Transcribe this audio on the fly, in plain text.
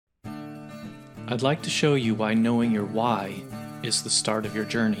I'd like to show you why knowing your why is the start of your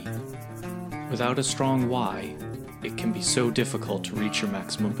journey. Without a strong why, it can be so difficult to reach your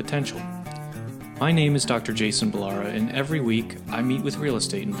maximum potential. My name is Dr. Jason Ballara, and every week I meet with real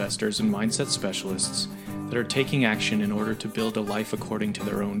estate investors and mindset specialists that are taking action in order to build a life according to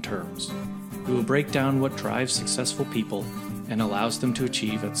their own terms. We will break down what drives successful people and allows them to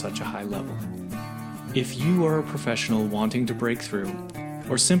achieve at such a high level. If you are a professional wanting to break through,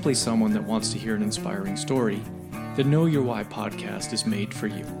 or simply someone that wants to hear an inspiring story, the Know Your Why podcast is made for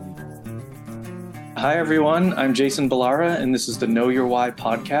you. Hi everyone, I'm Jason Ballara, and this is the Know Your Why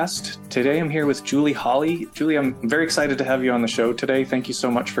podcast. Today I'm here with Julie Hawley. Julie, I'm very excited to have you on the show today. Thank you so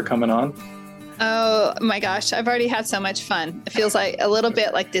much for coming on. Oh my gosh, I've already had so much fun. It feels like a little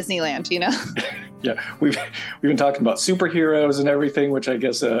bit like Disneyland, you know? Yeah, we've been talking about superheroes and everything, which I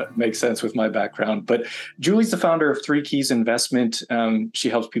guess makes sense with my background. But Julie's the founder of Three Keys Investment. She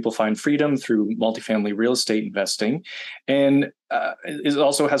helps people find freedom through multifamily real estate investing, and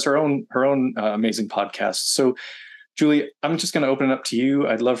also has her own amazing podcast. So, Julie, I'm just going to open it up to you.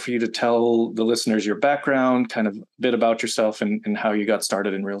 I'd love for you to tell the listeners your background, kind of a bit about yourself, and how you got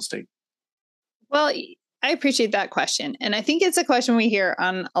started in real estate. Well, I appreciate that question. And I think it's a question we hear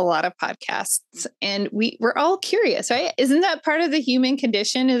on a lot of podcasts. And we're all curious, right? Isn't that part of the human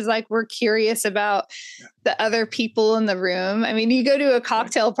condition, is like we're curious about the other people in the room? I mean, you go to a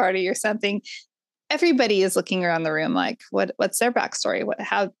cocktail party or something, everybody is looking around the room like, what's their backstory?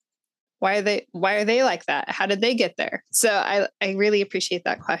 Why are they like that? How did they get there? So I really appreciate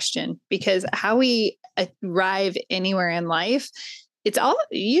that question, because how we arrive anywhere in life, it's all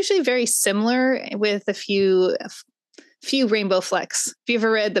usually very similar with a few rainbow flecks. Have you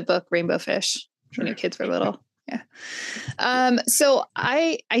ever read the book Rainbow Fish when your kids were little? Yeah. So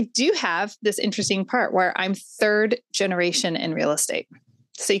I do have this interesting part where I'm third generation in real estate.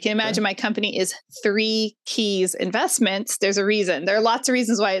 So you can imagine my company is Three Keys Investments. There's a reason. There are lots of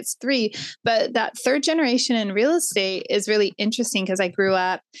reasons why it's three, but that third generation in real estate is really interesting because I grew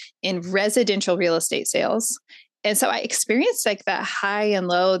up in residential real estate sales. And so I experienced like that high and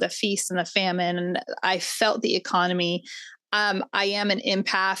low, the feast and the famine, and I felt the economy. I am an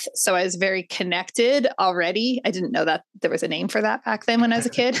empath, so I was very connected already. I didn't know that there was a name for that back then when I was a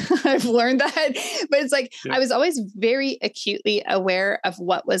kid. I've learned that, but it's like, I was always very acutely aware of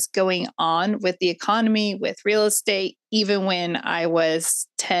what was going on with the economy, with real estate, even when I was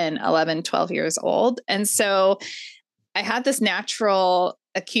 10, 11, 12 years old. And so I had this natural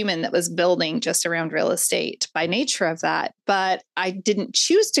acumen that was building just around real estate by nature of that. But I didn't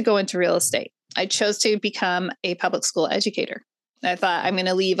choose to go into real estate. I chose to become a public school educator. I thought, I'm going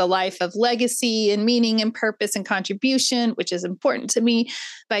to leave a life of legacy and meaning and purpose and contribution, which is important to me,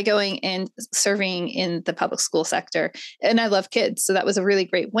 by going and serving in the public school sector. And I love kids. So that was a really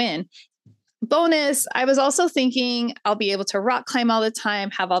great win. Bonus, I was also thinking I'll be able to rock climb all the time,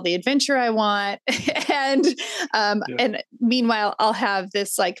 have all the adventure I want. And meanwhile, I'll have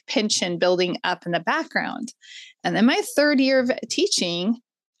this like pension building up in the background. And then my third year of teaching,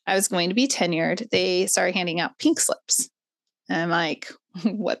 I was going to be tenured. They started handing out pink slips. And I'm like,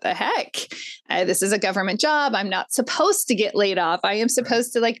 what the heck? This is a government job. I'm not supposed to get laid off. I am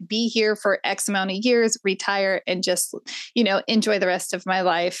supposed to like be here for X amount of years, retire, and just, enjoy the rest of my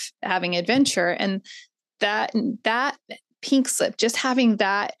life having adventure. And that pink slip, just having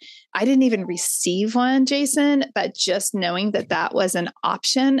that, I didn't even receive one, Jason, but just knowing that was an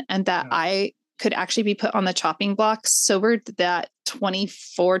option and that I could actually be put on the chopping block sobered that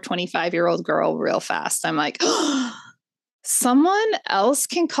 24, 25-year-old girl real fast. I'm like, oh, someone else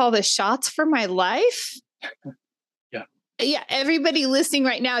can call the shots for my life. Yeah. Everybody listening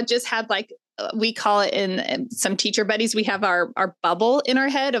right now just had like, we call it in some teacher buddies, we have our bubble in our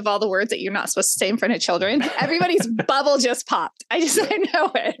head of all the words that you're not supposed to say in front of children. Everybody's bubble just popped. I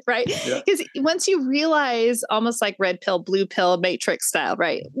know it, right? Because once you realize, almost like red pill, blue pill, matrix style,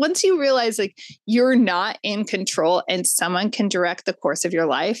 right? Once you realize like you're not in control and someone can direct the course of your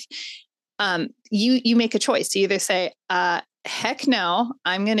life, you make a choice to either say, heck no,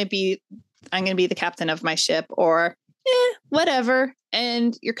 I'm going to be the captain of my ship, or whatever.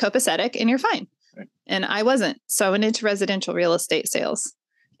 And you're copacetic and you're fine. Right. And I wasn't. So I went into residential real estate sales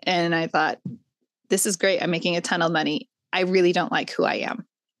and I thought, this is great. I'm making a ton of money. I really don't like who I am.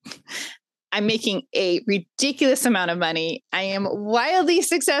 I'm making a ridiculous amount of money. I am wildly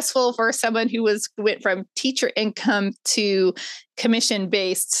successful for someone who went from teacher income to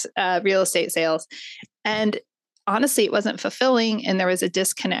commission-based real estate sales. And honestly, it wasn't fulfilling. And there was a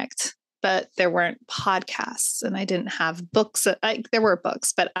disconnect. but there weren't podcasts, and I didn't have books. There were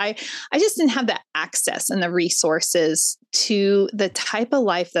books, but I just didn't have the access and the resources to the type of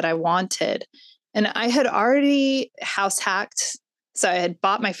life that I wanted. And I had already house hacked. So I had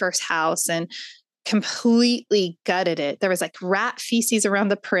bought my first house and completely gutted it. There was like rat feces around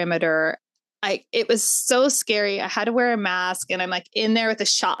the perimeter. It was so scary. I had to wear a mask, and I'm like in there with a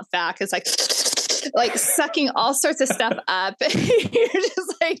shop vac. It's like sucking all sorts of stuff up. You're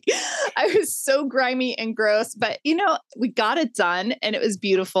just like, I was so grimy and gross, but we got it done and it was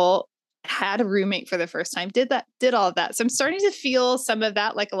beautiful. Had a roommate for the first time, did all of that. So I'm starting to feel some of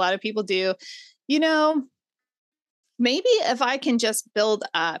that, like a lot of people do. Maybe if I can just build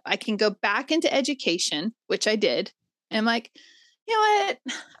up, I can go back into education, which I did. And I'm like, you know what?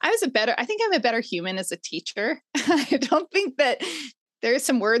 I think I'm a better human as a teacher. I don't think that there's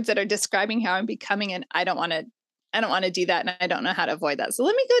some words that are describing how I'm becoming, and I don't want to do that. And I don't know how to avoid that. So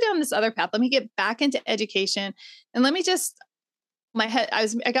let me go down this other path. Let me get back into education, and let me just,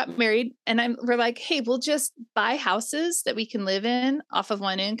 I got married, and we're like, hey, we'll just buy houses that we can live in off of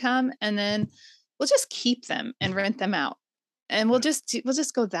one income. And then we'll just keep them and rent them out. And we'll just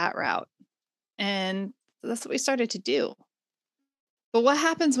go that route. And that's what we started to do. But what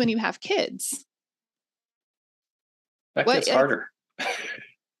happens when you have kids? That gets harder.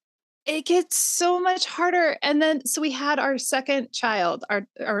 It gets so much harder. And then, so we had our second child,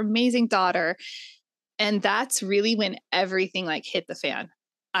 our amazing daughter. And that's really when everything like hit the fan.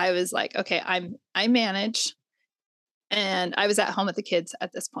 I was like, okay, I manage. And I was at home with the kids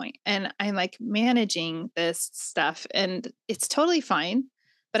at this point, and I'm like managing this stuff, and it's totally fine,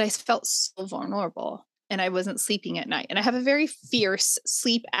 but I felt so vulnerable, and I wasn't sleeping at night. And I have a very fierce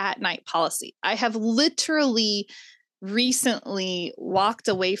sleep at night policy. I have literally recently walked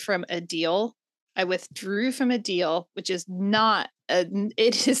away from a deal. I withdrew from a deal, which is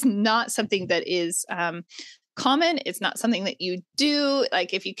it is not something that is common. It's not something that you do.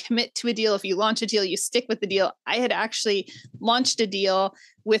 Like if you commit to a deal, if you launch a deal, you stick with the deal. I had actually launched a deal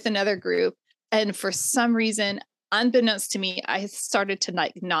with another group, and for some reason, unbeknownst to me, I started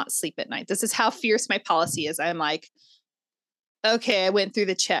to not sleep at night. This is how fierce my policy is. I'm like, okay, I went through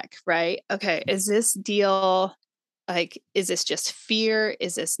the check, right? Okay, is this deal is this just fear?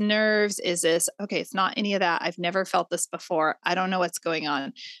 Is this nerves? Okay, it's not any of that. I've never felt this before. I don't know what's going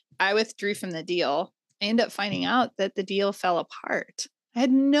on. I withdrew from the deal. I ended up finding out that the deal fell apart. I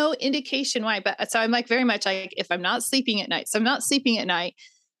had no indication why, but so I'm like very much like, if I'm not sleeping at night, so I'm not sleeping at night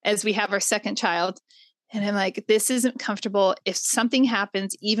as we have our second child. And I'm like, this isn't comfortable. If something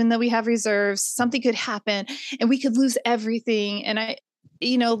happens, even though we have reserves, something could happen and we could lose everything. And I,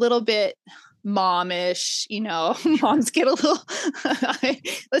 a little bit momish, moms get a little,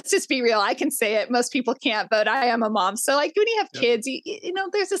 let's just be real. I can say it. Most people can't, but I am a mom. So like when you have kids,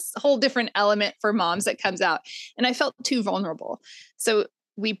 there's this whole different element for moms that comes out, and I felt too vulnerable. So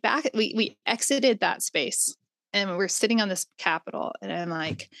we exited that space, and we're sitting on this Capitol, and I'm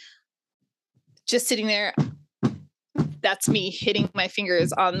like, just sitting there. That's me hitting my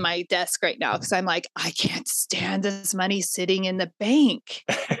fingers on my desk right now. Cause I'm like, I can't stand this money sitting in the bank.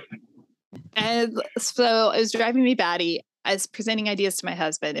 And so it was driving me batty. I was presenting ideas to my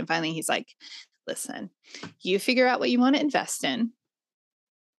husband, and finally he's like, listen, you figure out what you want to invest in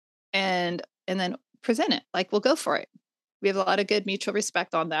and then present it. Like, we'll go for it. We have a lot of good mutual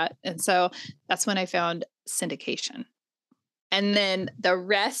respect on that. And so that's when I found syndication. And then the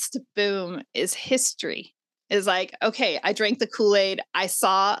rest, boom, is history. Is like, okay, I drank the Kool-Aid. I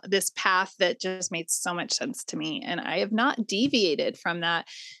saw this path that just made so much sense to me, and I have not deviated from that.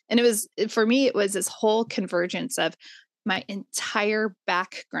 And for me, it was this whole convergence of my entire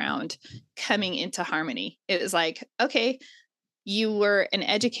background coming into harmony. It was like, okay, you were an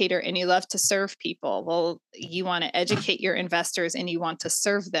educator and you love to serve people. Well, you want to educate your investors and you want to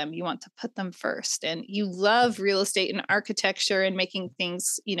serve them. You want to put them first, and you love real estate and architecture and making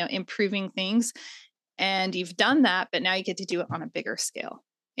things, improving things. And you've done that, but now you get to do it on a bigger scale.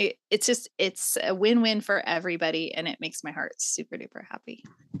 It's a win-win for everybody. And it makes my heart super duper happy.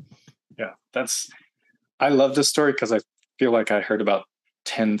 Yeah, I love this story because I feel like I heard about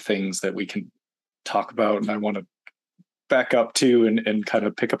 10 things that we can talk about, and I want to back up to and kind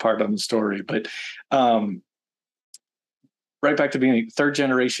of pick apart on the story. But right back to the beginning, third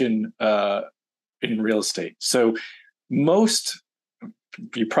generation in real estate. So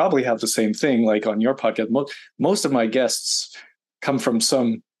you probably have the same thing, like on your podcast. Most of my guests come from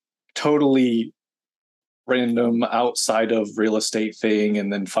some totally random outside of real estate thing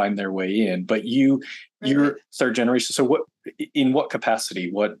and then find their way in. But you're third generation. So in what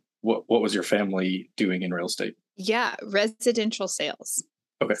capacity, what was your family doing in real estate? Yeah. Residential sales.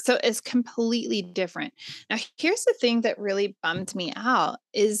 Okay. So it's completely different. Now, here's the thing that really bummed me out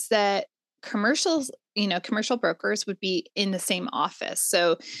is that commercial brokers would be in the same office.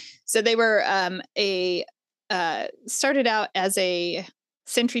 So they were started out as a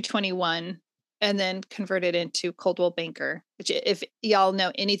Century 21 and then converted into Coldwell Banker, which if y'all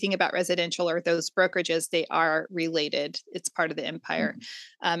know anything about residential or those brokerages, they are related. It's part of the empire.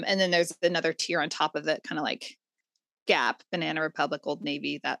 And then there's another tier on top of it, kind of like Gap, Banana Republic, Old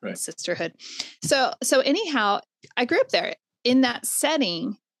Navy, that Right. sisterhood. So anyhow, I grew up there in that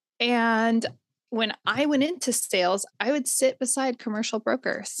setting. And when I went into sales, I would sit beside commercial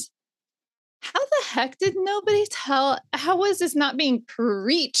brokers. How the heck did nobody how was this not being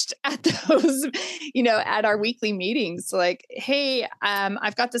preached at those, at our weekly meetings? Like, hey,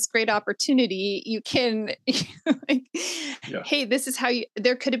 I've got this great opportunity. You can, hey, this is how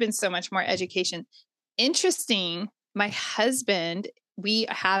there could have been so much more education. Interesting. My husband, we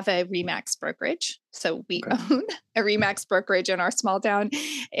have a RE/MAX brokerage. So we own a RE/MAX brokerage in our small town,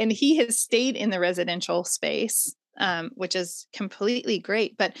 and he has stayed in the residential space, which is completely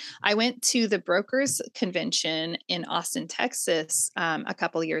great. But I went to the brokers convention in Austin, Texas, a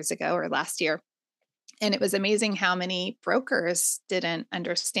couple of years ago or last year. And it was amazing how many brokers didn't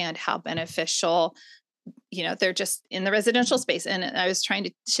understand how beneficial they're just in the residential space. And I was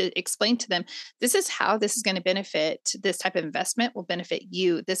trying to explain to them, this is how this is going to benefit, this type of investment will benefit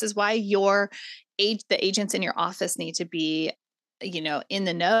you. This is why the agents in your office need to be, in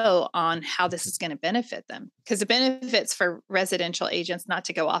the know on how this is going to benefit them. Because the benefits for residential agents, not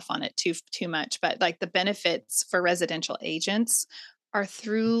to go off on it too much, but like the benefits for residential agents are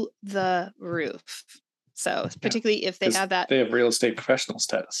through the roof. So particularly if they have real estate professional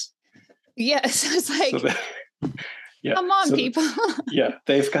status. Yes, it's like, come on, people. Yeah,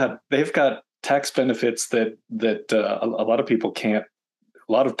 they've got tax benefits that a lot of people can't.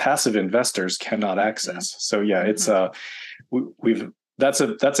 A lot of passive investors cannot access. So yeah, it's that's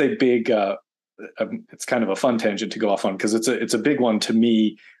a big. It's kind of a fun tangent to go off on because it's a big one to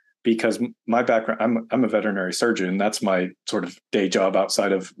me because my background. I'm a veterinary surgeon. That's my sort of day job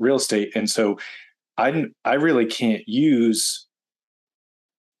outside of real estate, and so I really can't use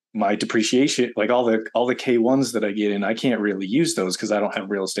my depreciation, like all the K1s that I get in, I can't really use those because I don't have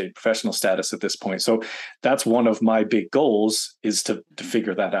real estate professional status at this point. So that's one of my big goals is to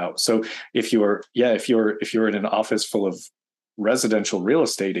figure that out. So if you're in an office full of residential real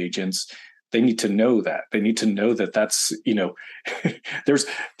estate agents, they need to know that. They need to know that that's,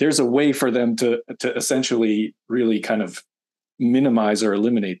 there's a way for them to essentially really kind of minimize or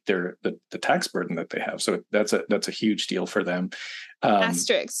eliminate the tax burden that they have. So that's a huge deal for them.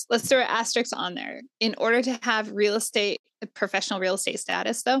 Asterisks. Let's throw an asterisk on there. In order to have professional real estate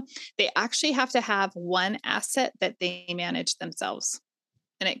status, though, they actually have to have one asset that they manage themselves.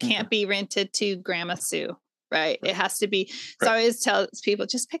 And it can't be rented to Grandma Sue, right? It has to be. So I always tell people,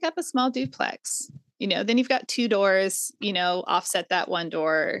 just pick up a small duplex. Then you've got two doors, offset that one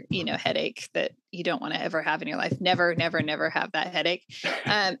door, headache that you don't want to ever have in your life. Never, never, never have that headache.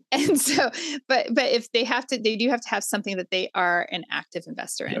 And so, but if they do have to have something that they are an active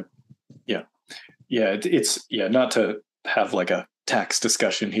investor in. Yeah. It's not to have like a tax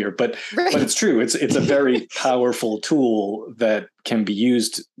discussion here, but it's true. It's a very powerful tool that can be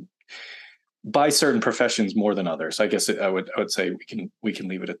used by certain professions more than others. I guess I would say we can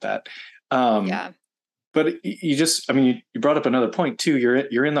leave it at that. But you brought up another point too.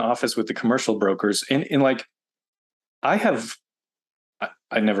 You're in the office with the commercial brokers, and like I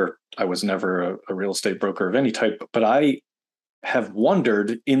was never a real estate broker of any type, but I have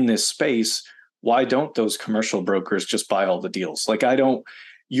wondered in this space, why don't those commercial brokers just buy all the deals? Like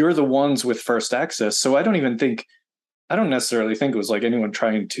you're the ones with first access. So I don't necessarily think it was like anyone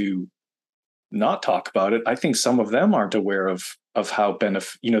trying to not talk about it. I think some of them aren't aware of how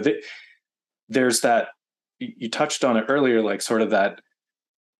there's that. You touched on it earlier, like sort of that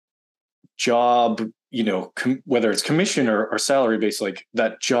job, whether it's commission or salary based, like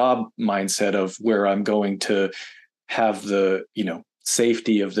that job mindset of where I'm going to have the,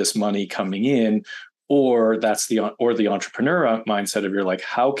 safety of this money coming in, or that's the entrepreneur mindset of you're like,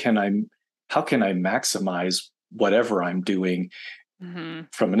 how can I maximize whatever I'm doing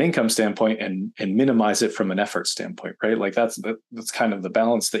from an income standpoint and minimize it from an effort standpoint, right? Like that's kind of the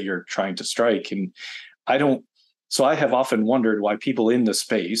balance that you're trying to strike. And I have often wondered why people in the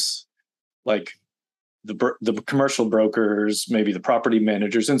space, like the commercial brokers, maybe the property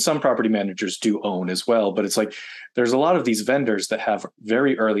managers, and some property managers do own as well. But it's like, there's a lot of these vendors that have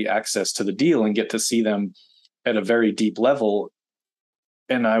very early access to the deal and get to see them at a very deep level.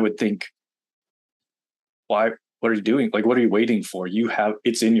 And I would think, why what are you doing? Like, what are you waiting for?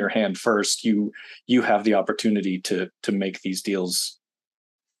 It's in your hand first. You have the opportunity to make these deals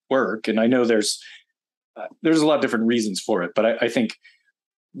work. And I know there's a lot of different reasons for it, but I think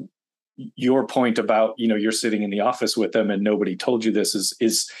your point about, you're sitting in the office with them and nobody told you this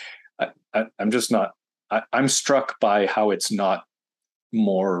I'm just not, I'm struck by how it's not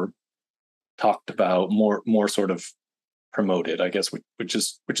more talked about, more sort of promoted, I guess, which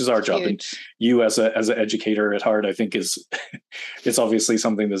is our job. And you as an educator at heart, I think it's obviously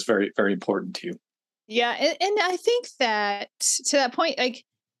something that's very, very important to you. Yeah. And I think that to that point, like,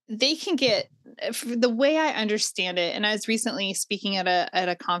 they can get, the way I understand it, and I was recently speaking at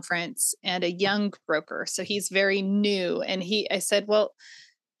a conference, and a young broker, so he's very new, and I said, well,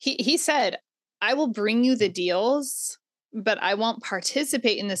 he said, I will bring you the deals, but I won't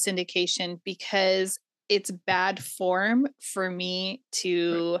participate in the syndication because it's bad form for me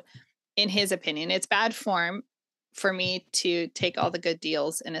to, in his opinion, it's bad form for me to take all the good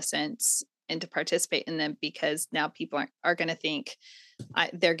deals, in a sense, and to participate in them, because now people are going to think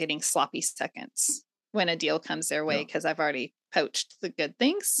they're getting sloppy seconds when a deal comes their way, because I've already poached the good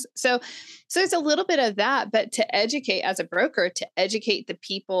things. So there's a little bit of that, but to educate as a broker, to educate the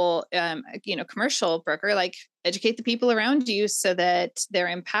people, commercial broker, like, educate the people around you so that they're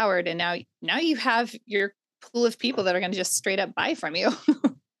empowered. And now you have your pool of people that are going to just straight up buy from you.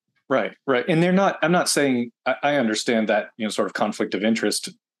 Right. And I'm not saying, I understand that, sort of conflict of interest.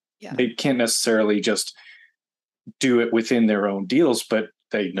 Yeah. They can't necessarily just do it within their own deals, but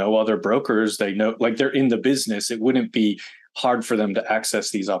they know other brokers, they know, like, they're in the business. It wouldn't be hard for them to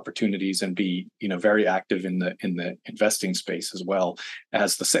access these opportunities and be, very active in the investing space as well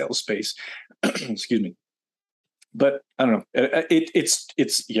as the sales space. Excuse me. But I don't know. It's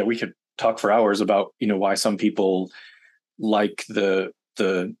we could talk for hours about, why some people like the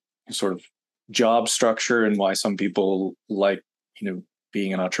sort of job structure, and why some people like,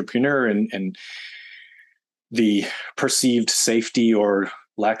 being an entrepreneur, and the perceived safety or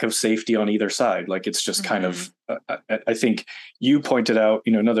lack of safety on either side. Like, it's just kind of, I think you pointed out,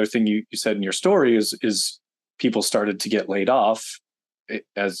 another thing you said in your story is people started to get laid off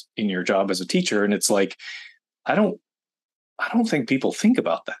as in your job as a teacher. And it's like, I don't think people think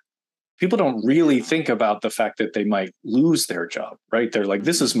about that. People don't really think about the fact that they might lose their job, right? They're like,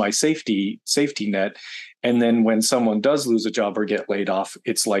 this is my safety net. And then when someone does lose a job or get laid off,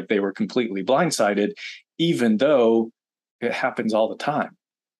 it's like they were completely blindsided, even though it happens all the time.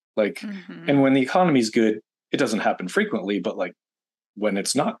 Like, and when the economy's good, it doesn't happen frequently, but like when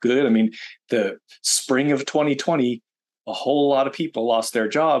it's not good, I mean, the spring of 2020, a whole lot of people lost their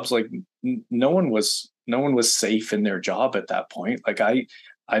jobs. Like, no one was safe in their job at that point. Like, I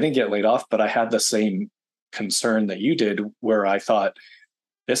didn't get laid off, but I had the same concern that you did, where I thought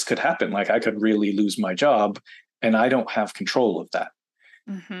this could happen. Like, I could really lose my job, and I don't have control of that.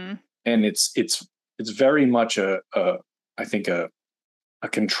 And it's very much I think a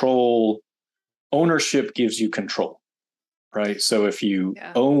control. Ownership gives you control, right? So if you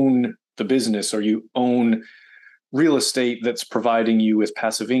own the business, or you own real estate that's providing you with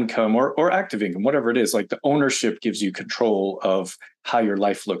passive income or active income, whatever it is, like, the ownership gives you control of how your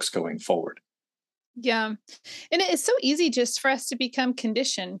life looks going forward. Yeah. And it's so easy just for us to become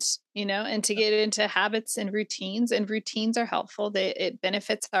conditioned, and to get into habits and routines are helpful. It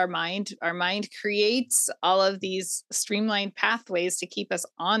benefits our mind. Our mind creates all of these streamlined pathways to keep us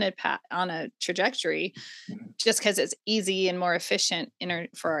on a trajectory, just because it's easy and more efficient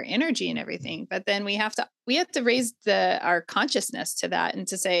for our energy and everything. But then we have to raise our consciousness to that, and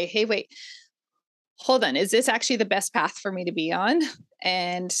to say, hey, wait, hold on, is this actually the best path for me to be on?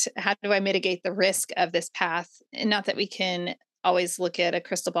 And how do I mitigate the risk of this path? And not that we can always look at a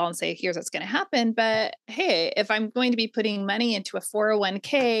crystal ball and say, here's what's going to happen. But hey, if I'm going to be putting money into a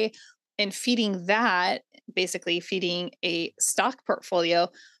 401k and basically feeding a stock portfolio,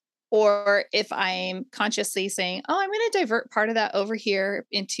 or if I'm consciously saying, oh, I'm going to divert part of that over here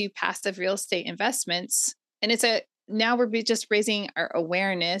into passive real estate investments. And now we're just raising our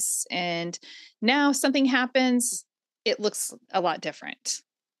awareness, and now something happens, it looks a lot different.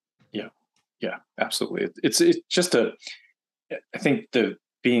 Yeah, absolutely. It's just I think the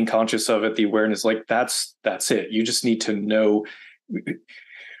being conscious of it, the awareness, like that's it. You just need to know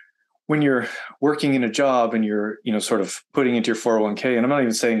when you're working in a job and you're, sort of putting into your 401k, and I'm not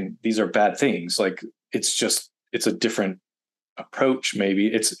even saying these are bad things. Like, it's a different approach. Maybe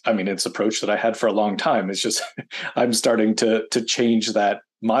it's approach that I had for a long time. It's just, I'm starting to change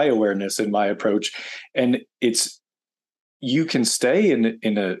my awareness and my approach. And you can stay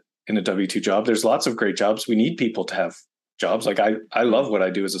in a W-2 job. There's lots of great jobs. We need people to have jobs. Like, I love what I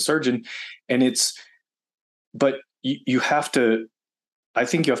do as a surgeon, and but you have to, I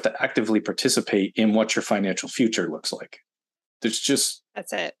think you have to actively participate in what your financial future looks like.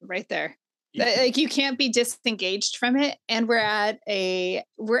 That's it right there. Like you can't be disengaged from it. And we're at a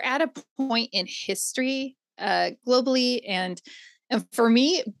point in history globally. And for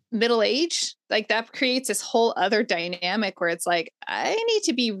me, middle age, like that creates this whole other dynamic where it's like, I need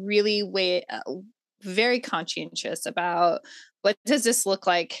to be really very conscientious about what does this look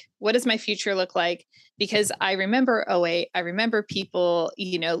like? What does my future look like? Because I remember 2008, I remember people,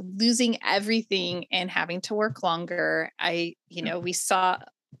 losing everything and having to work longer. We saw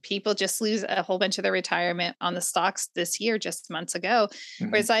people just lose a whole bunch of their retirement on the stocks this year, just months ago,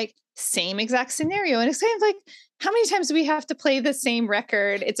 where it's like same exact scenario. And it's kind of like, how many times do we have to play the same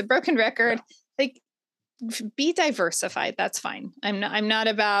record? It's a broken record. Like, be diversified. That's fine. I'm not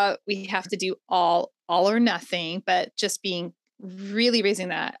about, we have to do all or nothing, but just being really raising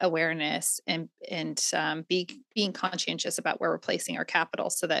that awareness and being conscientious about where we're placing our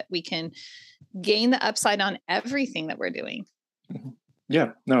capital so that we can gain the upside on everything that we're doing.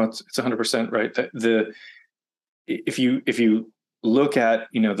 Yeah, no, it's 100% right. If you look at,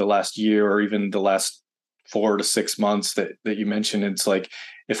 the last year or even the last 4 to 6 months that you mentioned, it's like,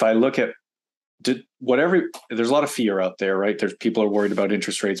 if I look at there's a lot of fear out there, right? There's people are worried about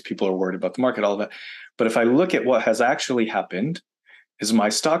interest rates, people are worried about the market, all of that. But if I look at what has actually happened, is my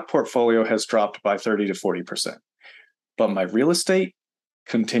stock portfolio has dropped by 30 to 40%, but my real estate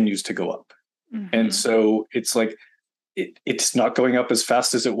continues to go up. And so it's like, it's not going up as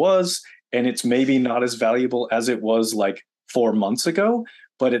fast as it was, and it's maybe not as valuable as it was like 4 months ago,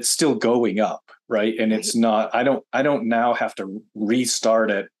 but it's still going up, right? And it's not, I don't now have to restart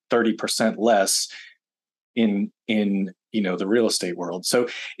at 30% less in the real estate world. So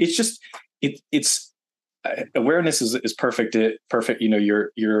it's just it's awareness is perfect. Your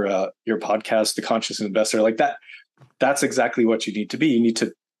podcast, The Conscious Investor, like that's exactly what you need to be. You need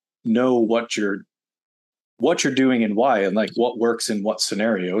to know what you're doing and why, and like what works in what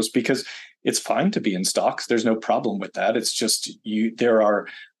scenarios, because it's fine to be in stocks. There's no problem with that. It's just there are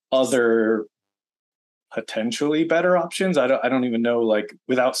other potentially better options. I don't even know, like,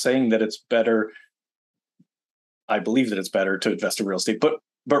 without saying that it's better, I believe that it's better to invest in real estate, but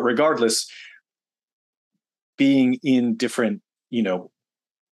regardless, being in different,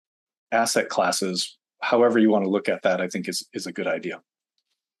 asset classes, however you want to look at that, I think is a good idea.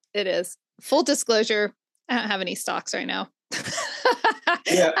 It is. Full disclosure, I don't have any stocks right now.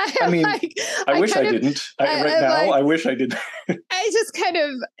 Yeah, I mean, I wish I didn't. I wish I did. I just kind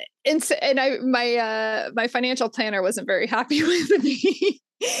of, my financial planner wasn't very happy with me.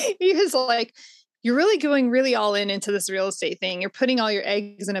 He was like, you're really going really all into this real estate thing. You're putting all your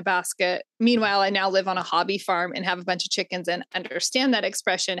eggs in a basket. Meanwhile, I now live on a hobby farm and have a bunch of chickens and understand that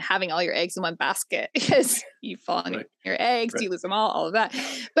expression, having all your eggs in one basket, because you fall on your eggs, you lose them all of that.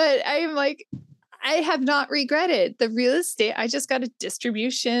 But I'm like, I have not regretted the real estate. I just got a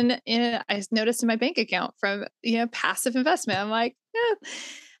distribution I noticed in my bank account from, passive investment. I'm like, yeah,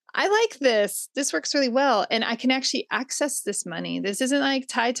 I like this. This works really well. And I can actually access this money. This isn't like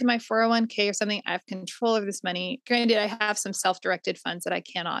tied to my 401k or something. I have control over this money. Granted, I have some self-directed funds that I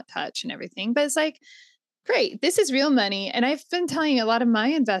cannot touch and everything, but it's like, great, this is real money. And I've been telling a lot of my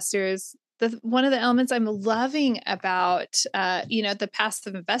investors, one of the elements I'm loving about, the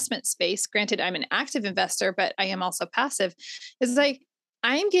passive investment space, granted, I'm an active investor, but I am also passive, is like,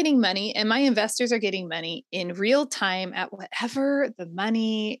 I'm getting money and my investors are getting money in real time at whatever the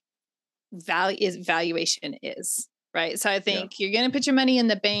money valuation is. Right. So I think you're going to put your money in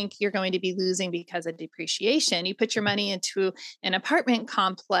the bank, you're going to be losing because of depreciation. You put your money into an apartment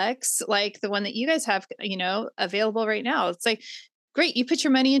complex, like the one that you guys have, available right now. It's like, great, you put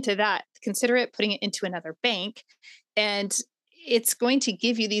your money into that, consider it putting it into another bank, and it's going to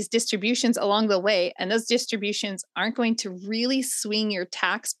give you these distributions along the way. And those distributions aren't going to really swing your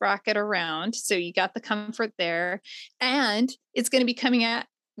tax bracket around. So you got the comfort there, and it's going to be coming at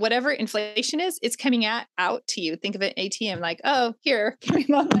whatever inflation is, it's coming out to you. Think of an ATM, like, oh, here, give me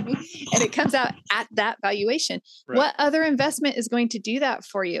my money. And it comes out at that valuation. Right. What other investment is going to do that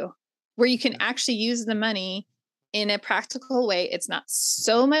for you, where you can actually use the money in a practical way? It's not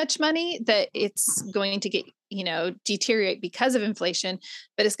so much money that it's going to get, deteriorate because of inflation,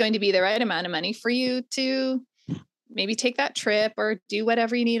 but it's going to be the right amount of money for you to maybe take that trip or do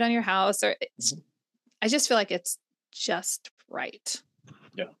whatever you need on your house. Or I just feel like it's just right.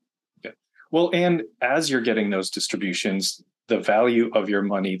 Yeah. Well, and as you're getting those distributions, the value of your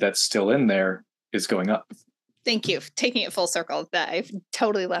money that's still in there is going up. Thank you. Taking it full circle. That I've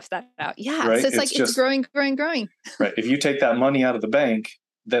totally left that out. Yeah. Right? So it's like, it's growing. Right. If you take that money out of the bank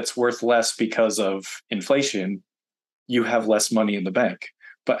that's worth less because of inflation, you have less money in the bank.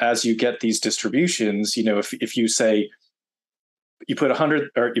 But as you get these distributions, if you say you put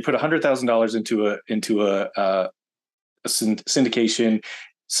 $100,000 into a syndication,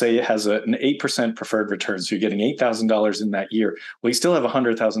 say it has an 8% preferred return, so you're getting $8,000 in that year. Well, you still have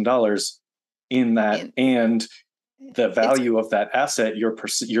 $100,000 in that, and the value of that asset, your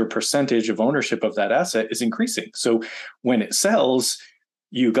percentage of ownership of that asset is increasing. So when it sells,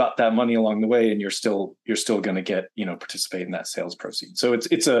 you got that money along the way, and you're still going to get, participate in that sales proceed. So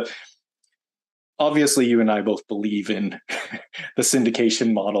it's obviously you and I both believe in the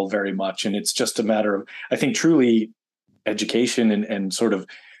syndication model very much. And it's just a matter of, I think, truly education and sort of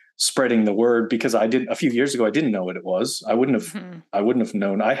spreading the word, because a few years ago, I didn't know what it was. I wouldn't have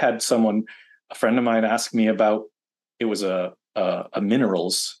known. I had a friend of mine ask me about, it was a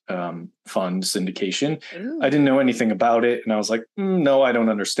minerals fund syndication. Ooh. I didn't know anything about it. And I was like, no, I don't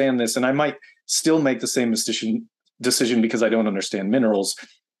understand this. And I might still make the same decision because I don't understand minerals.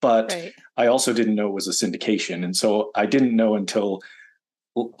 But right. I also didn't know it was a syndication. And so I didn't know until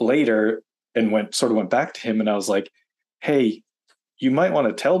later, and went back to him, and I was like, hey, you might want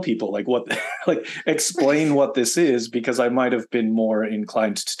to tell people explain what this is, because I might have been more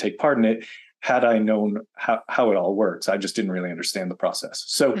inclined to take part in it had I known how it all works. I just didn't really understand the process.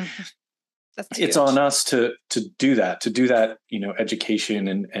 So it's on us to do that,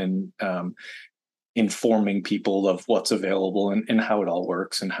 education and informing people of what's available and how it all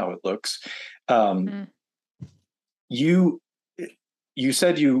works and how it looks. You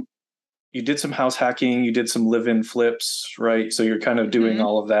said you did some house hacking, you did some live-in flips, right? So you're kind of doing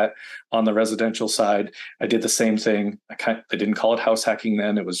all of that on the residential side. I did the same thing. I didn't call it house hacking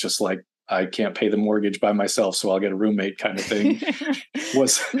then. It was just like, I can't pay the mortgage by myself, so I'll get a roommate kind of thing.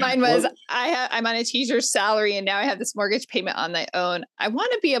 Mine was I'm on a teacher's salary, and now I have this mortgage payment on my own. I want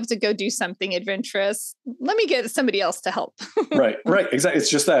to be able to go do something adventurous. Let me get somebody else to help. Right, exactly. It's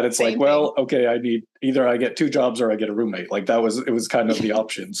just that. It's same like, well, thing. Okay, I need either I get two jobs or I get a roommate. Like it was kind of the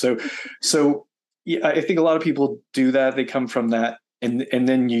option. So yeah, I think a lot of people do that. They come from that, and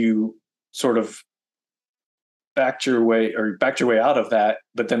then you sort of backed your way out of that.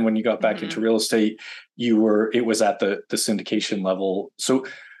 But then when you got back into real estate, it was at the syndication level. So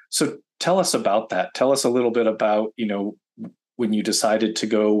tell us about that. Tell us a little bit about, when you decided to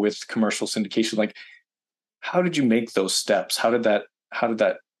go with commercial syndication, like, how did you make those steps? How did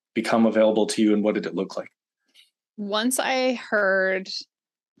that become available to you, and what did it look like? Once I heard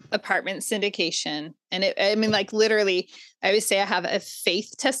apartment syndication, and literally, I always say I have a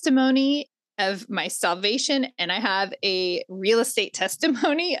faith testimony of my salvation, and I have a real estate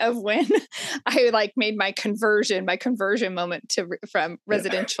testimony of when I made my conversion moment from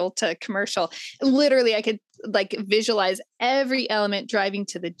residential to commercial. Literally, I could visualize every element: driving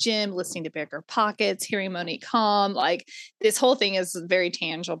to the gym, listening to Bigger Pockets, hearing Monique Calm. This whole thing is very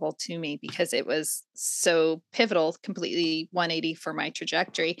tangible to me because it was so pivotal, completely 180 for my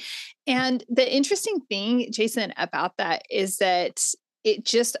trajectory. And the interesting thing, Jason, about that is that it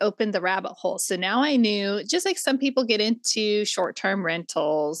just opened the rabbit hole. So now I knew, just like some people get into short-term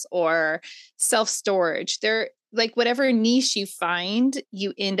rentals or self-storage, they're whatever niche you find,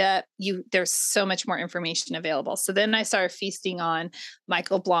 you end up, there's so much more information available. So then I started feasting on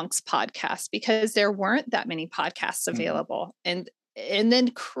Michael Blank's podcast, because there weren't that many podcasts available. And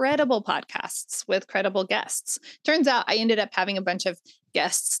then credible podcasts with credible guests. Turns out I ended up having a bunch of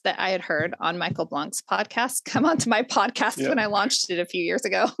guests that I had heard on Michael Blank's podcast come onto my podcast when I launched it a few years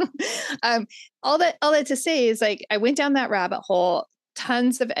ago. All that to say is I went down that rabbit hole,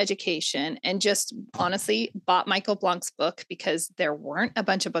 tons of education, and just honestly bought Michael Blank's book because there weren't a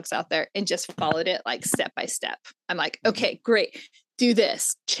bunch of books out there, and just followed it step by step. I'm like, okay, great. Do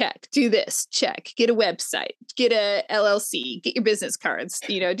this, check. Do this, check. Get a website, get a LLC, get your business cards,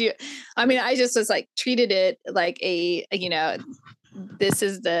 I just was treated it like this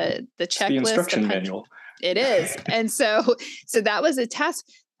is the checklist. The instruction manual. It is. And so that was a task.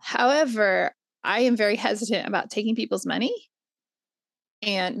 However, I am very hesitant about taking people's money.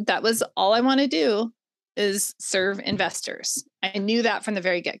 And that was all I want to do, is serve investors. I knew that from the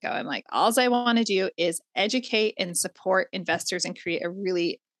very get-go. I'm like, all I want to do is educate and support investors and create a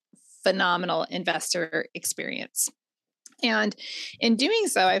really phenomenal investor experience. And in doing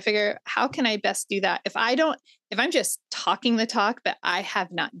so, I figure, how can I best do that? If I'm just talking the talk, but I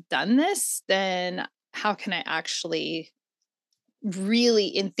have not done this, then how can I actually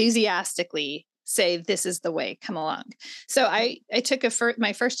really enthusiastically say, this is the way, come along? So I took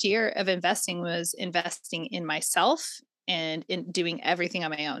my first year of investing was investing in myself and in doing everything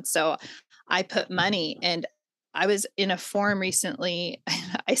on my own. So I put money, and I was in a forum recently.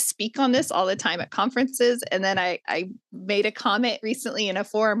 I speak on this all the time at conferences. And then I made a comment recently in a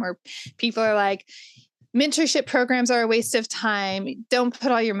forum where people are like, mentorship programs are a waste of time. Don't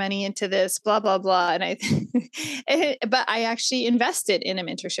put all your money into this, blah, blah, blah. But I actually invested in a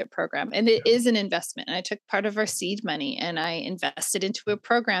mentorship program, and it is an investment. And I took part of our seed money and I invested into a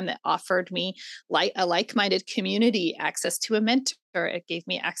program that offered me a like-minded community, access to a mentor. It gave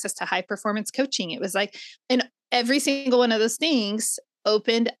me access to high performance coaching. It was like, and every single one of those things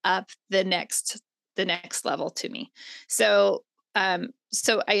opened up the next level to me. So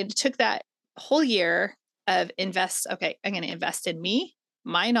I took that whole year of invest. Okay, I'm going to invest in me,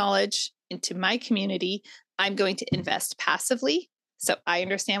 my knowledge, into my community. I'm going to invest passively, so I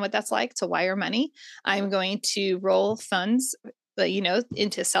understand what that's like to wire money. I'm going to roll funds,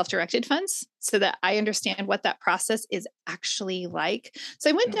 into self-directed funds, so that I understand what that process is actually like. So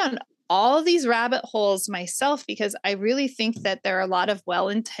I went down all of these rabbit holes myself, because I really think that there are a lot of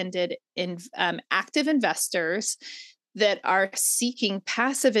well-intended active investors that are seeking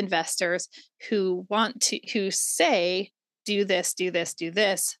passive investors who say, do this, do this, do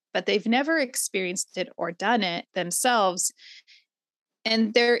this, but they've never experienced it or done it themselves.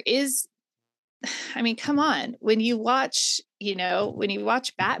 And come on, when you watch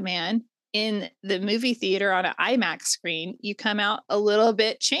Batman in the movie theater on an IMAX screen, you come out a little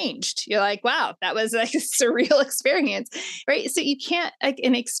bit changed. You're like, wow, that was like a surreal experience, right? So you can't,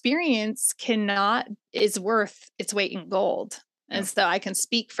 an experience is worth its weight in gold. And so I can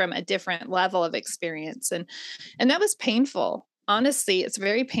speak from a different level of experience. And that was painful. Honestly, it's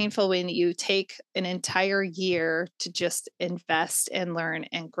very painful when you take an entire year to just invest and learn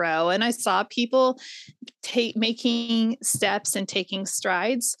and grow. And I saw people making steps and taking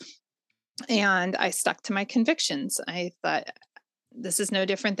strides, and I stuck to my convictions. I thought, this is no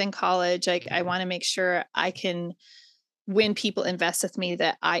different than college. I want to make sure I can, when people invest with me,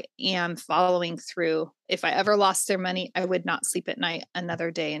 that I am following through. If I ever lost their money, I would not sleep at night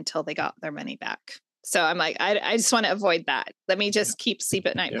another day until they got their money back. So I'm like, I just want to avoid that. Let me just keep sleep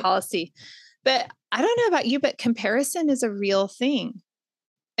at night policy. But I don't know about you, but comparison is a real thing.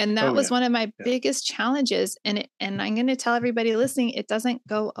 And that was one of my biggest challenges. And I'm going to tell everybody listening, it doesn't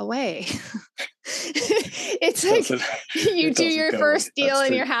go away. It's like you do your first deal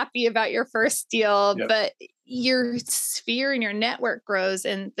and you're happy about your first deal, but your sphere and your network grows,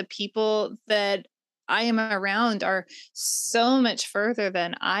 and the people that I am around are so much further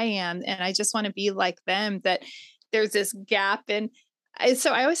than I am. And I just want to be like them, that there's this gap. And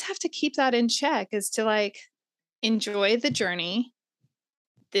so I always have to keep that in check, is to enjoy the journey.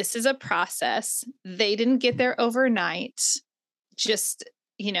 This is a process. They didn't get there overnight. Just,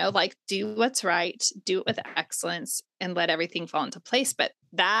 do what's right, do it with excellence, and let everything fall into place. But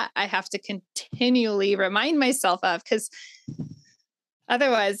that I have to continually remind myself of, because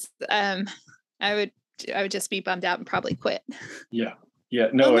otherwise, I would just be bummed out and probably quit. Yeah. Yeah.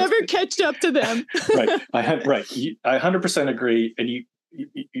 No, I'll never catch up to them. Right. I 100% agree. And you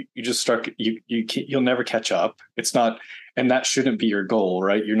just start, you'll never catch up. It's not, and that shouldn't be your goal,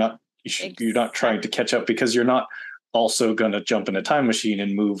 right? You're not trying to catch up, because you're not also going to jump in a time machine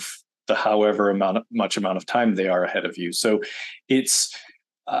and move the however much amount of time they are ahead of you. So it's,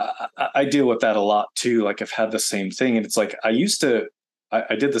 I deal with that a lot too. Like, I've had the same thing, and it's like, I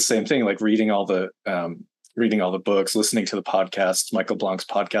did the same thing, like reading all the books, listening to the podcasts, Michael Blank's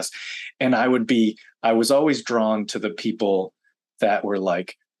podcast. And I was always drawn to the people that were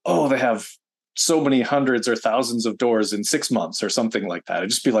like, oh, they have so many hundreds or thousands of doors in 6 months or something like that. I'd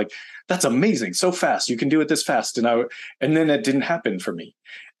just be like, that's amazing. So fast. You can do it this fast. And then it didn't happen for me.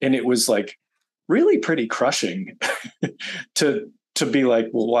 And it was like really pretty crushing to be like,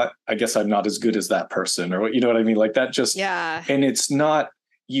 well, what, I guess I'm not as good as that person, or you know what I mean? Like that just, and it's not,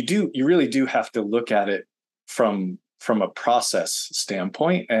 you really do have to look at it from a process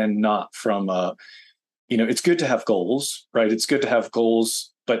standpoint, and not from it's good to have goals, right? It's good to have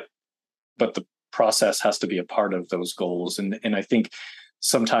goals, but the process has to be a part of those goals. And I think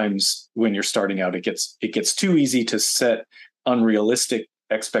sometimes when you're starting out, it gets too easy to set unrealistic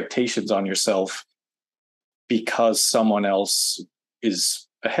expectations on yourself because someone else is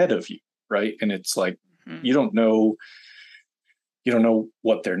ahead of you, right? And it's like, you don't know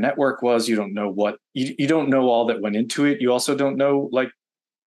what their network was. You don't know you don't know all that went into it. You also don't know, like,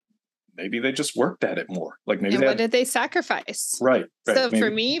 maybe they just worked at it more. Like, maybe what did they sacrifice? Right. So maybe. For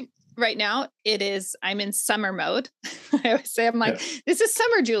me right now, I'm in summer mode. I always say, I'm like, this is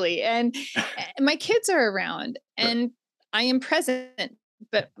summer, Julie. And my kids are around, and I am present,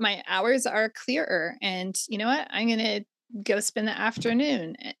 but my hours are clearer. And you know what? I'm going to go spend the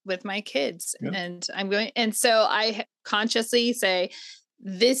afternoon with my kids. Yeah. And so I consciously say,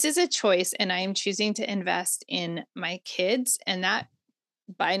 this is a choice and I am choosing to invest in my kids. And that,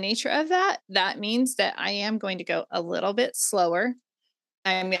 by nature of that means that I am going to go a little bit slower.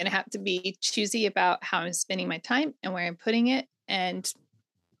 I'm going to have to be choosy about how I'm spending my time and where I'm putting it. And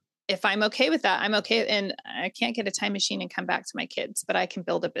if I'm okay with that, I'm okay. And I can't get a time machine and come back to my kids, but I can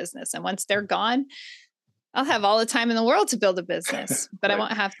build a business. And once they're gone, I'll have all the time in the world to build a business, but Right. I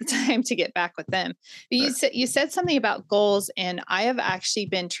won't have the time to get back with them. But you said something about goals, and I have actually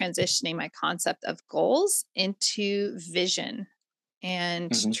been transitioning my concept of goals into vision,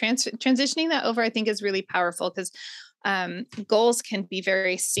 and transitioning that over, I think, is really powerful because goals can be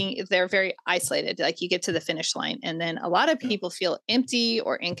they're very isolated. Like you get to the finish line and then a lot of people feel empty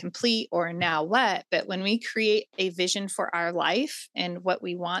or incomplete or now what? But when we create a vision for our life and what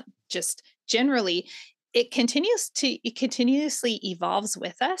we want, just generally, it continuously evolves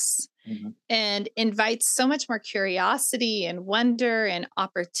with us and invites so much more curiosity and wonder and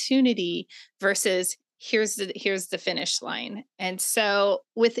opportunity versus here's the finish line. And so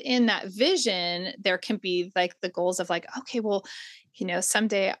within that vision, there can be like the goals of like, okay, well,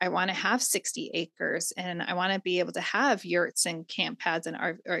 someday I want to have 60 acres and I want to be able to have yurts and camp pads and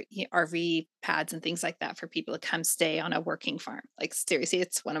RV pads and things like that for people to come stay on a working farm. Like seriously,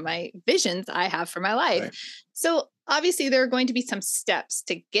 it's one of my visions I have for my life. Right. So obviously there are going to be some steps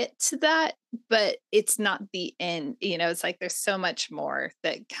to get to that, but it's not the end. It's like there's so much more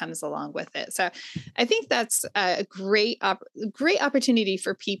that comes along with it. So I think that's a great opportunity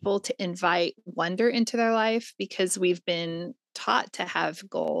for people to invite wonder into their life because we've been taught to have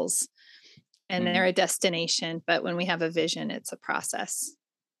goals and they're a destination, but when we have a vision, it's a process.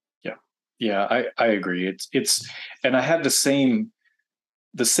 Yeah, I agree. It's and I have the same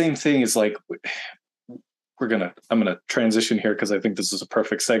thing is like I'm gonna transition here because I think this is a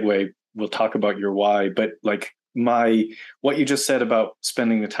perfect segue. We'll talk about your why, but like what you just said about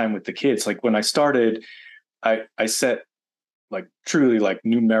spending the time with the kids, like when I started, I set like truly like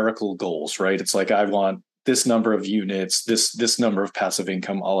numerical goals, right? It's like I want this number of units, this number of passive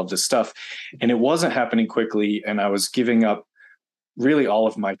income, all of this stuff. And it wasn't happening quickly. And I was giving up really all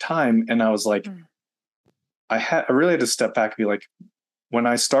of my time. And I was like, I really had to step back and be like, when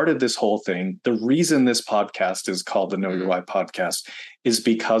I started this whole thing, the reason this podcast is called the Know Your Why podcast is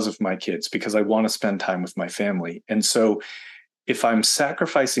because of my kids, because I want to spend time with my family. And so if I'm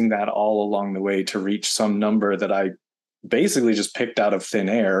sacrificing that all along the way to reach some number that I basically just picked out of thin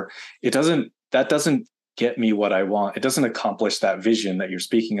air, that doesn't get me what I want. It doesn't accomplish that vision that you're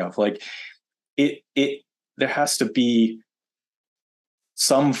speaking of. Like there has to be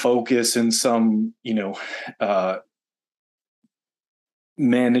some focus and some,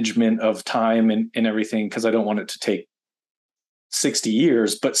 management of time and everything, because I don't want it to take 60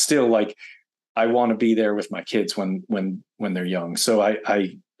 years, but still like I want to be there with my kids when they're young. So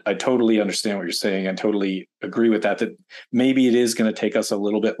I totally understand what you're saying. I totally agree with that maybe it is going to take us a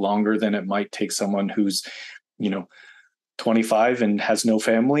little bit longer than it might take someone who's, 25 and has no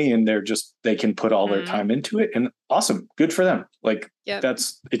family and they can put all their time into it, and awesome. Good for them. Like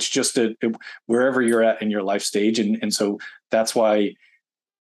it's just wherever you're at in your life stage. And so that's why,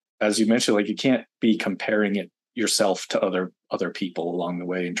 as you mentioned, like you can't be comparing it yourself to other people along the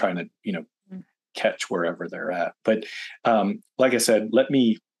way and trying to, catch wherever they're at. But like I said, let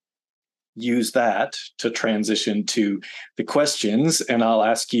me use that to transition to the questions. And I'll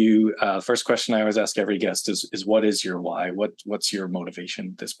ask you, first question I always ask every guest is what is your why? What's your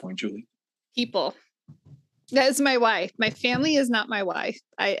motivation at this point, Julie? People. That is my why. My family is not my why.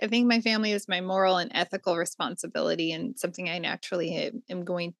 I think my family is my moral and ethical responsibility and something I naturally am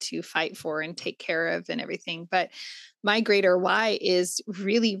going to fight for and take care of and everything. But my greater why is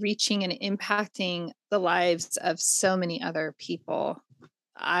really reaching and impacting the lives of so many other people.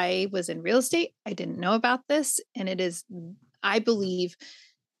 I was in real estate. I didn't know about this. And it is, I believe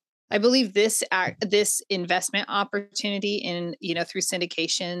this investment opportunity in, through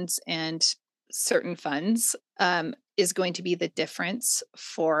syndications and certain funds is going to be the difference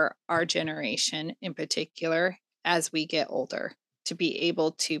for our generation in particular as we get older to be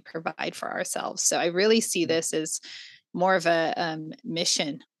able to provide for ourselves. So I really see this as more of a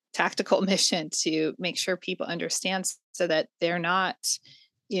tactical mission to make sure people understand so that they're not,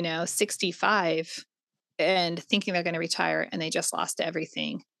 65 and thinking they're going to retire and they just lost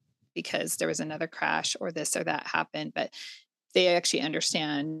everything because there was another crash or this or that happened. But they actually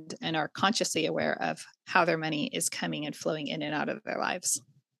understand and are consciously aware of how their money is coming and flowing in and out of their lives.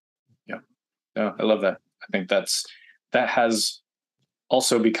 Yeah. No, I love that. I think that has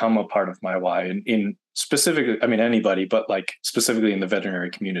also become a part of my why. And specifically, I mean, anybody, but like specifically in the veterinary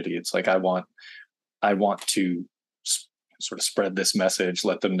community, it's like, I want to sort of spread this message,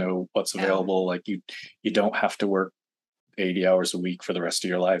 let them know what's available. Like you don't have to work 80 hours a week for the rest of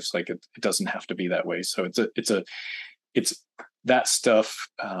your lives. Like it doesn't have to be that way. So it's that stuff.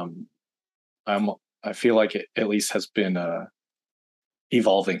 I feel like it at least has been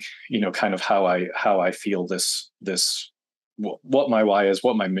evolving, kind of how I feel this, what my why is,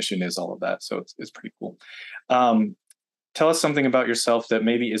 what my mission is, all of that. So it's pretty cool. Tell us something about yourself that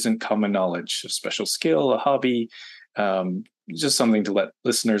maybe isn't common knowledge, a special skill, a hobby, just something to let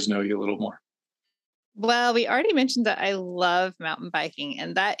listeners know you a little more. Well, we already mentioned that I love mountain biking,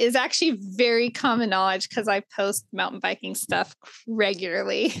 and that is actually very common knowledge because I post mountain biking stuff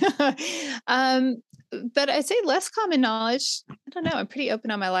regularly. But I'd say less common knowledge. I don't know. I'm pretty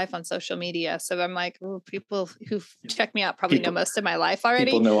open on my life on social media. So I'm like, people who check me out probably know most of my life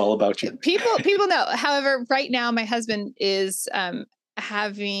already. People know all about you. People know. However, right now my husband is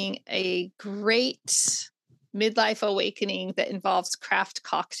having a great midlife awakening that involves craft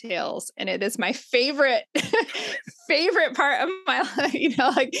cocktails. And it is my favorite part of my life.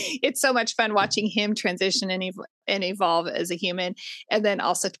 Like it's so much fun watching him transition and evolve as a human. And then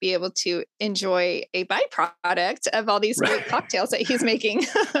also to be able to enjoy a byproduct of all these great cocktails that he's making.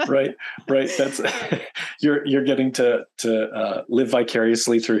 Right. That's, you're getting to live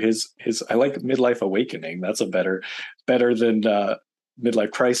vicariously through his, I like midlife awakening. That's a better than,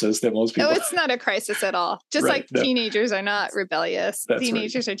 midlife crisis that most people. No, it's not a crisis at all. Just teenagers are not rebellious.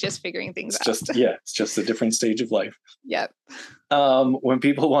 Teenagers are just figuring things out. It's just a different stage of life. Yep. When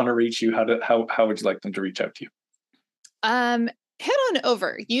people want to reach you, how would you like them to reach out to you? Head on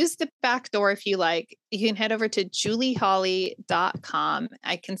over. Use the back door if you like. You can head over to julieholly.com.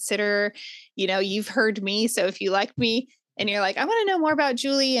 I consider, you've heard me. So if you like me and you're like, I want to know more about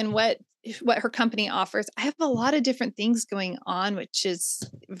Julie and what her company offers. I have a lot of different things going on, which is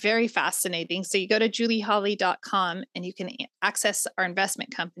very fascinating. So you go to julieholly.com and you can access our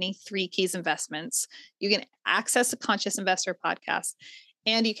investment company, 3 Keys Investments. You can access the Conscious Investor podcast,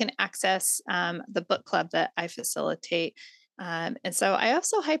 and you can access the book club that I facilitate. And so I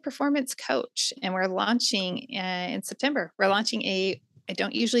also high performance coach, and we're launching in September. We're launching I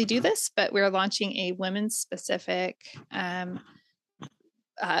don't usually do this, but we're launching a women's specific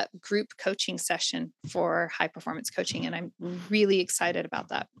group coaching session for high performance coaching. And I'm really excited about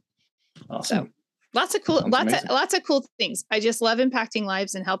that. Awesome. So lots of cool things. I just love impacting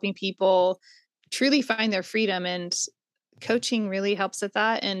lives and helping people truly find their freedom, and coaching really helps with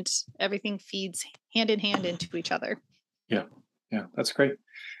that. And everything feeds hand in hand into each other. Yeah. That's great.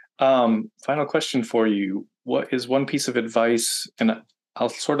 Final question for you. What is one piece of advice, and I'll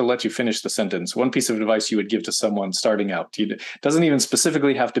sort of let you finish the sentence, one piece of advice you would give to someone starting out? It doesn't even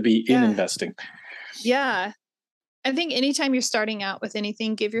specifically have to be in investing. Yeah. I think anytime you're starting out with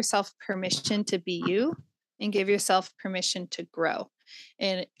anything, give yourself permission to be you and give yourself permission to grow.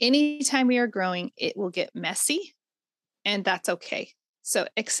 And anytime we are growing, it will get messy, and that's okay. So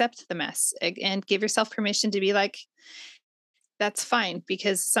accept the mess and give yourself permission to be like, that's fine,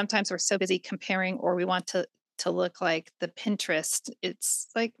 because sometimes we're so busy comparing, or we want to look like the Pinterest. It's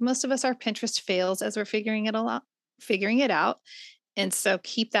like most of us, our Pinterest fails as we're figuring it out. And so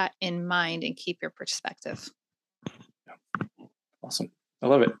keep that in mind and keep your perspective. Awesome. I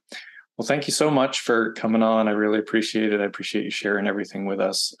love it. Well, thank you so much for coming on. I really appreciate it. I appreciate you sharing everything with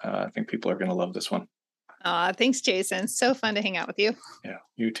us. I think people are going to love this one. Thanks, Jason. So fun to hang out with you. Yeah,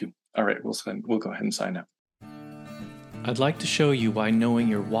 you too. All right, we'll go ahead and sign up. I'd like to show you why knowing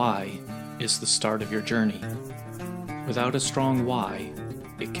your why is the start of your journey. Without a strong why,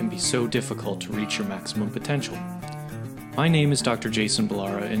 it can be so difficult to reach your maximum potential. My name is Dr. Jason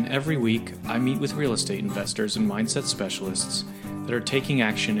Ballara, and every week I meet with real estate investors and mindset specialists that are taking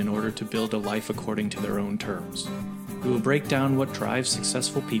action in order to build a life according to their own terms. We will break down what drives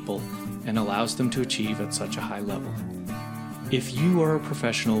successful people and allows them to achieve at such a high level. If you are a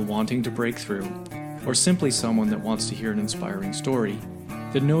professional wanting to break through, or simply someone that wants to hear an inspiring story,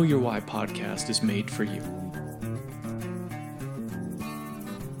 the Know Your Why podcast is made for you.